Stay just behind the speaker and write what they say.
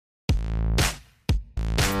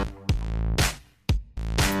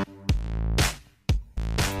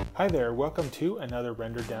Hi there, welcome to another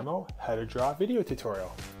render demo how to draw video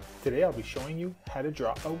tutorial. Today I'll be showing you how to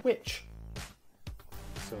draw a witch.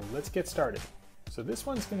 So let's get started. So this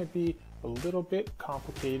one's going to be a little bit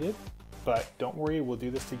complicated, but don't worry, we'll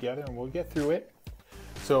do this together and we'll get through it.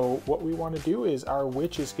 So what we want to do is our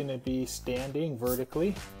witch is going to be standing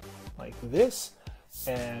vertically like this,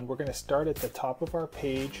 and we're going to start at the top of our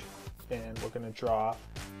page and we're going to draw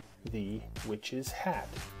the witch's hat.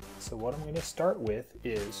 So what I'm going to start with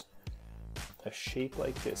is a shape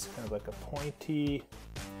like this, kind of like a pointy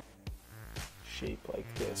shape like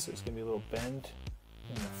this. There's going to be a little bend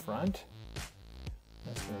in the front.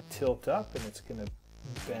 It's going to tilt up and it's going to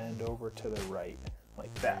bend over to the right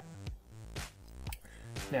like that.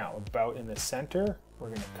 Now about in the center, we're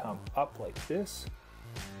going to come up like this,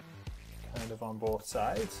 kind of on both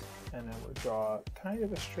sides, and then we'll draw kind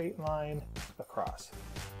of a straight line across.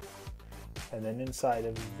 And then inside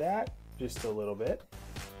of that, just a little bit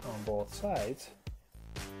on both sides,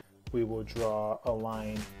 we will draw a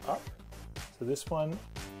line up. So this one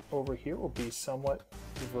over here will be somewhat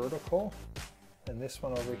vertical, and this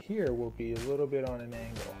one over here will be a little bit on an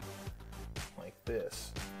angle, like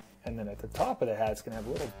this. And then at the top of the hat, it's going to have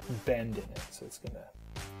a little bend in it. So it's going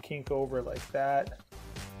to kink over like that.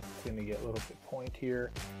 It's going to get a little bit pointier,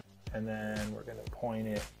 and then we're going to point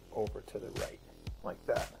it over to the right, like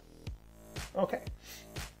that. Okay,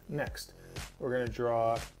 next we're going to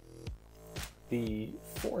draw the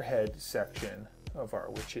forehead section of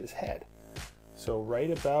our witch's head. So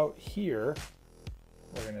right about here,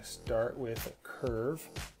 we're going to start with a curve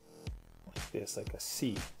like this, like a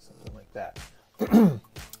C, something like that.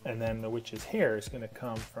 And then the witch's hair is going to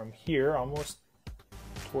come from here almost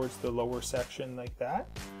towards the lower section like that.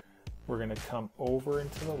 We're going to come over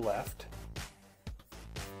and to the left,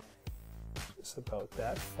 just about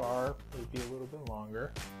that far, maybe a little bit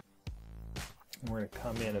longer. And we're going to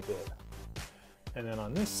come in a bit. And then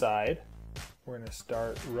on this side, we're going to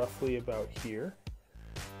start roughly about here,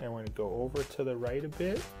 and we're going to go over to the right a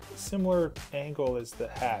bit, similar angle as the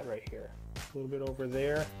hat right here. A little bit over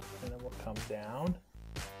there, and then we'll come down.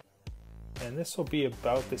 And this will be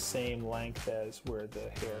about the same length as where the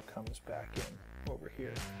hair comes back in over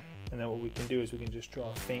here. And then what we can do is we can just draw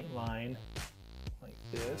a faint line like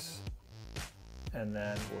this, and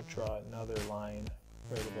then we'll draw another line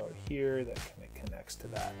right about here that kind of connects to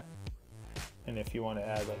that. And if you want to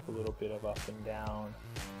add like a little bit of up and down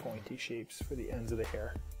pointy shapes for the ends of the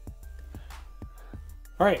hair.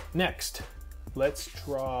 All right, next, let's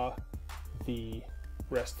draw the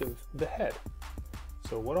rest of the head.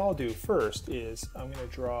 So what I'll do first is I'm going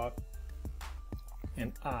to draw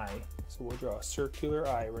an eye. So we'll draw a circular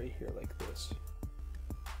eye right here like this,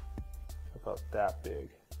 about that big.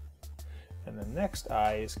 And the next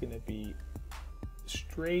eye is going to be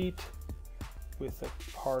straight with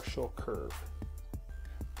a partial curve,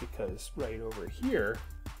 because right over here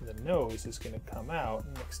the nose is going to come out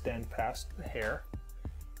and extend past the hair,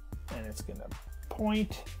 and it's going to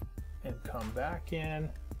point and come back in.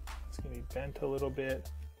 It's going to be bent a little bit,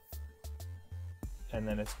 and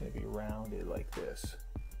then it's going to be rounded like this.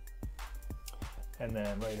 And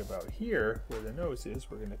then right about here where the nose is,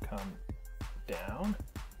 we're going to come down,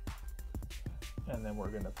 and then we're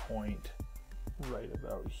going to point right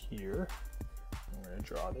about here. And we're going to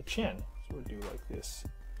draw the chin. So we'll do like this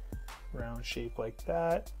round shape like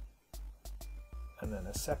that, and then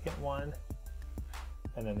a second one,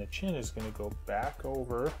 and then the chin is going to go back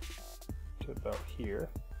over to about here,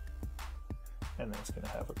 and then it's going to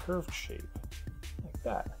have a curved shape like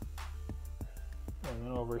that. And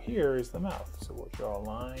then over here is the mouth. So we'll draw a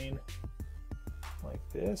line like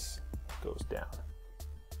this, it goes down.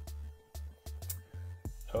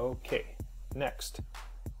 Okay, next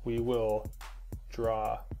we will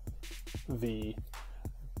draw the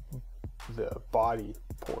body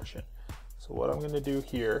portion. So what I'm going to do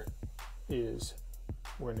here is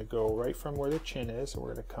we're going to go right from where the chin is, and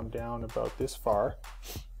we're going to come down about this far,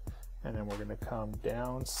 and then we're going to come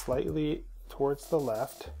down slightly towards the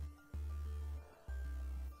left,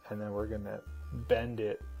 and then we're going to bend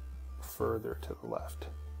it further to the left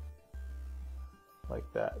like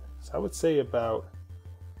that. So I would say about,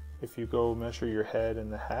 if you go measure your head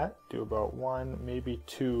and the hat, do about 1, maybe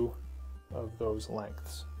 2 of those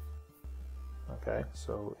lengths. Okay,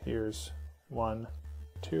 so here's 1,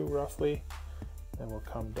 2 roughly. Then we'll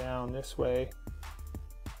come down this way,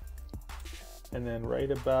 and then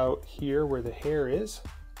right about here where the hair is,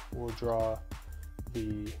 we'll draw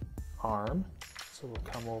the arm. So we'll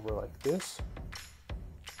come over like this,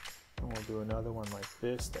 and we'll do another one like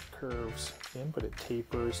this that curves in, but it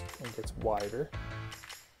tapers and gets wider.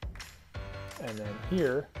 And then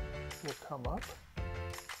here we'll come up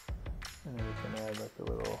And then we can add like a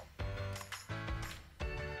little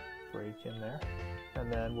break in there.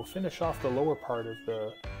 And then we'll finish off the lower part of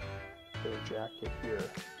the jacket here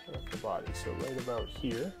of the body. So right about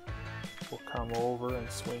here, we'll come over and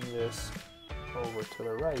swing this over to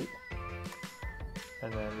the right.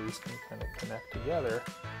 And then these can kind of connect together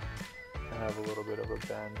and have a little bit of a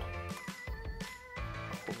bend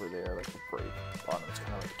over there, like a break. The bottom's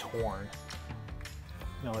kind of like torn.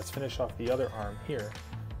 Now let's finish off the other arm here.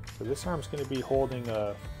 So this arm's going to be holding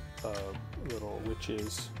a little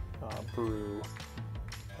witch's brew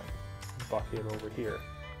bucket over here.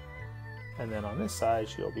 And then on this side,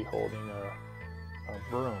 she'll be holding a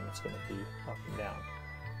broom. It's going to be up and down.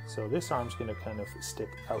 So this arm's going to kind of stick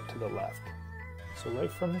out to the left. So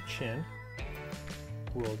right from the chin,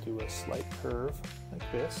 we'll do a slight curve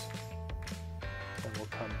like this. And we'll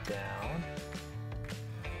come down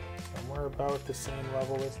somewhere about the same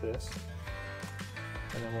level as this.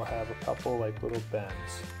 And then we'll have a couple like little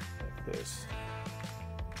bends like this.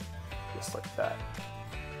 Just like that.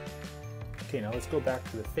 Okay, now let's go back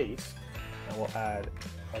to the face. And we'll add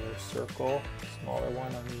another circle, smaller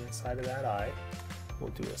one on the inside of that eye.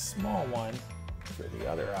 We'll do a small one for the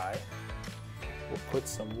other eye. We'll put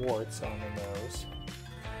some warts on the nose,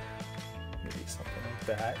 maybe something like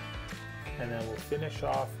that. And then we'll finish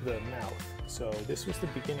off the mouth. So this was the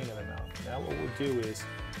beginning of the mouth. Now what we'll do is,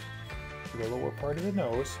 for the lower part of the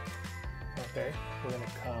nose, okay, we're going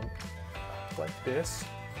to come up like this,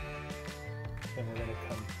 and we're going to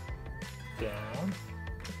come down,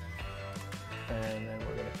 and then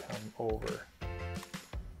we're going to come over.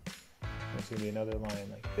 There's going to be another line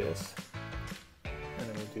like this, and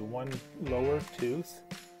then we'll do one lower tooth,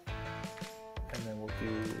 and then we'll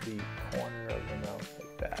do the corner of the mouth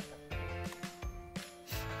like that.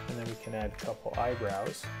 And then we can add a couple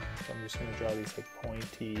eyebrows. So I'm just going to draw these like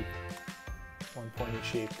pointy, one pointy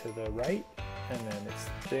shape to the right, and then it's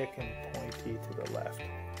thick and pointy to the left.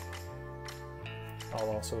 I'll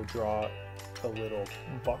also draw a little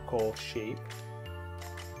buckle shape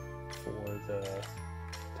for the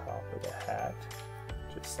top of the hat,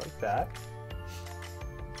 just like that.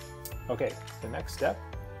 Okay, the next step,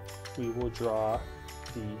 we will draw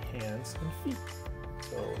the hands and feet.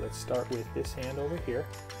 So let's start with this hand over here.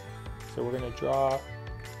 So we're going to draw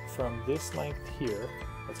from this length here,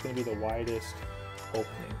 that's going to be the widest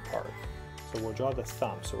opening part. So we'll draw the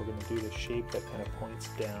thumb. So we're going to do the shape that kind of points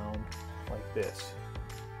down like this.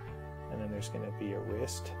 And then there's going to be a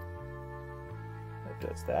wrist that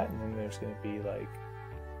does that. And then there's going to be like,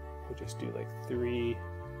 we'll just do like 3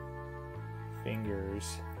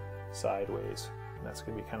 fingers sideways. And that's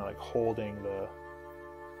going to be kind of like holding the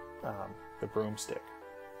broomstick.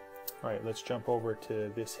 All right, let's jump over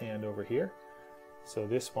to this hand over here. So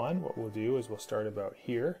this one, what we'll do is we'll start about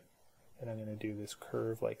here, and I'm going to do this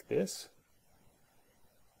curve like this,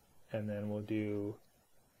 and then we'll do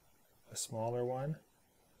a smaller one.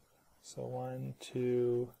 So 1,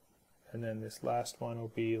 2, and then this last one will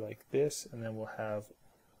be like this, and then we'll have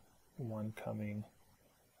one coming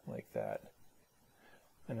like that.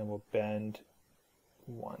 And then we'll bend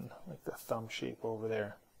one, like the thumb shape over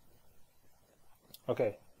there.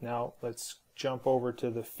 Okay, now let's jump over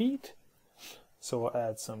to the feet. So we'll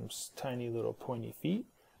add some tiny little pointy feet.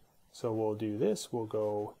 So we'll do this, we'll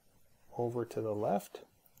go over to the left,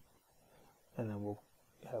 and then we'll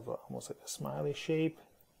have almost like a smiley shape,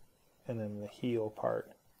 and then the heel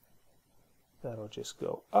part, that'll just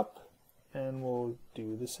go up, and we'll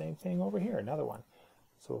do the same thing over here, another one.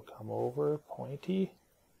 So we'll come over, pointy,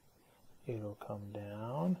 it'll come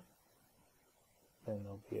down, then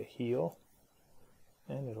there'll be a heel,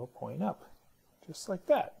 and it'll point up, just like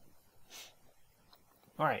that.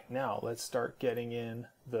 All right, now let's start getting in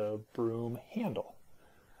the broom handle.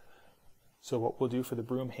 So what we'll do for the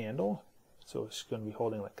broom handle, so it's going to be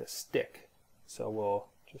holding like a stick. So we'll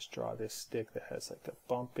just draw this stick that has like a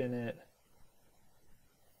bump in it,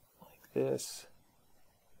 like this.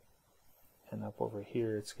 And up over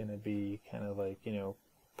here, it's going to be kind of like, you know,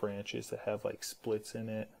 branches that have like splits in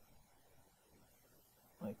it,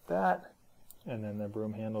 like that. And then the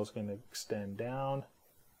broom handle is going to extend down.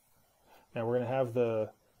 Now we're going to have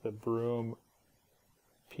the broom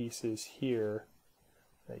pieces here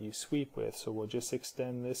that you sweep with, so we'll just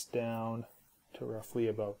extend this down to roughly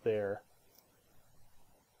about there.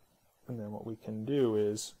 And then what we can do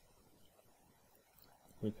is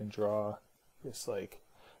we can draw this like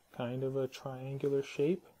kind of a triangular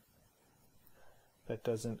shape that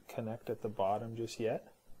doesn't connect at the bottom just yet.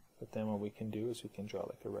 But then what we can do is we can draw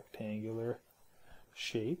like a rectangular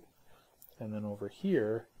shape, and then over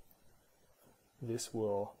here this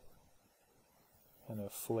will kind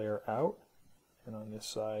of flare out, And on this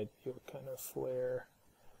side, you'll kind of flare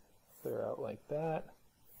out like that.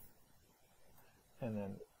 And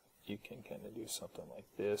then you can kind of do something like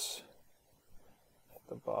this at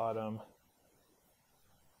the bottom,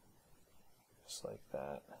 just like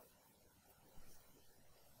that.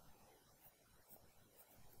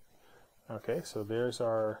 Okay, so there's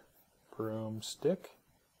our broomstick.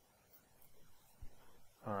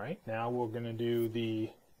 All right, now we're going to do the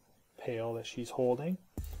pail that she's holding.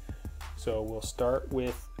 So we'll start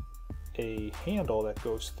with a handle that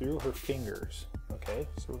goes through her fingers. Okay,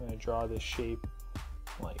 so we're going to draw this shape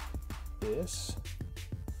like this.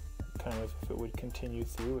 Kind of, if it would continue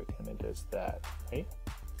through, it kind of does that, right?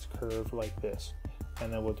 It's curved like this.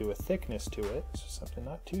 And then we'll do a thickness to it, so something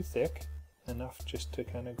not too thick, enough just to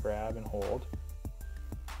kind of grab and hold,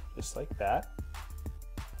 just like that.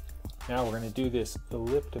 Now we're going to do this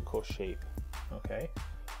elliptical shape, okay?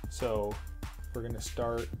 So we're going to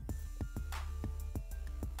start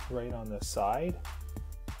right on the side,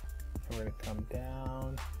 and we're going to come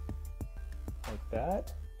down like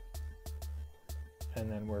that,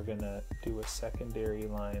 and then we're going to do a secondary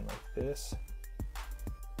line like this,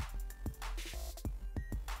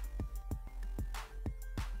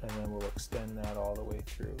 and then we'll extend that all the way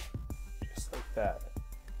through, just like that.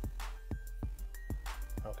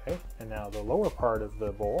 Okay, and now the lower part of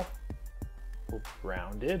the bowl will be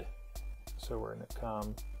rounded, so we're going to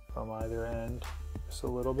come from either end just a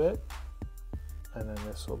little bit, and then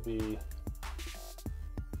this will be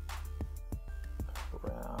a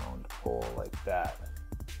round bowl like that,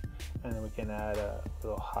 and then we can add a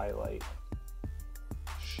little highlight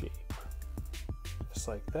shape just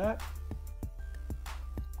like that.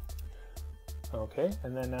 Okay,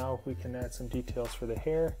 and then now we can add some details for the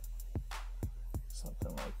hair,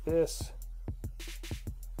 something like this,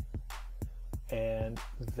 and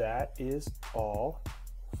that is all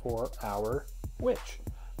for our witch.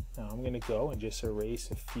 Now I'm going to go and just erase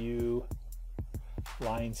a few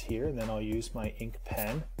lines here, and then I'll use my ink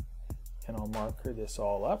pen and I'll marker this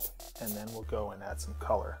all up, and then we'll go and add some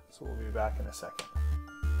color. So we'll be back in a second.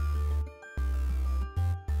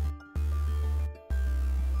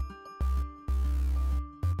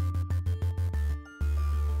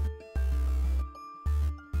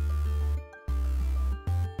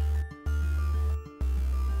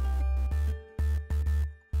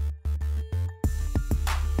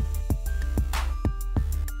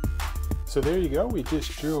 So there you go, we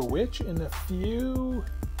just drew a witch in a few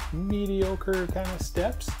mediocre kind of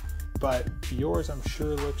steps, but yours I'm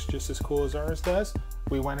sure looks just as cool as ours does.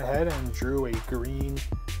 We went ahead and drew a green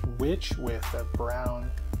witch with a brown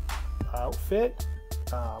outfit.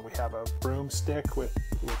 We have a broomstick with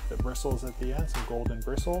the bristles at the end, some golden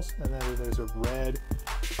bristles, and then there's a red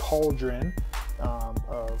cauldron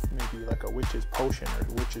of maybe like a witch's potion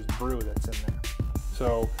or witch's brew that's in there.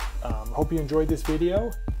 So hope you enjoyed this video.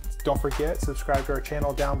 Don't forget, subscribe to our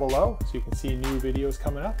channel down below so you can see new videos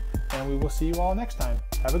coming up, and we will see you all next time.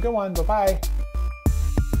 Have a good one. Bye-bye.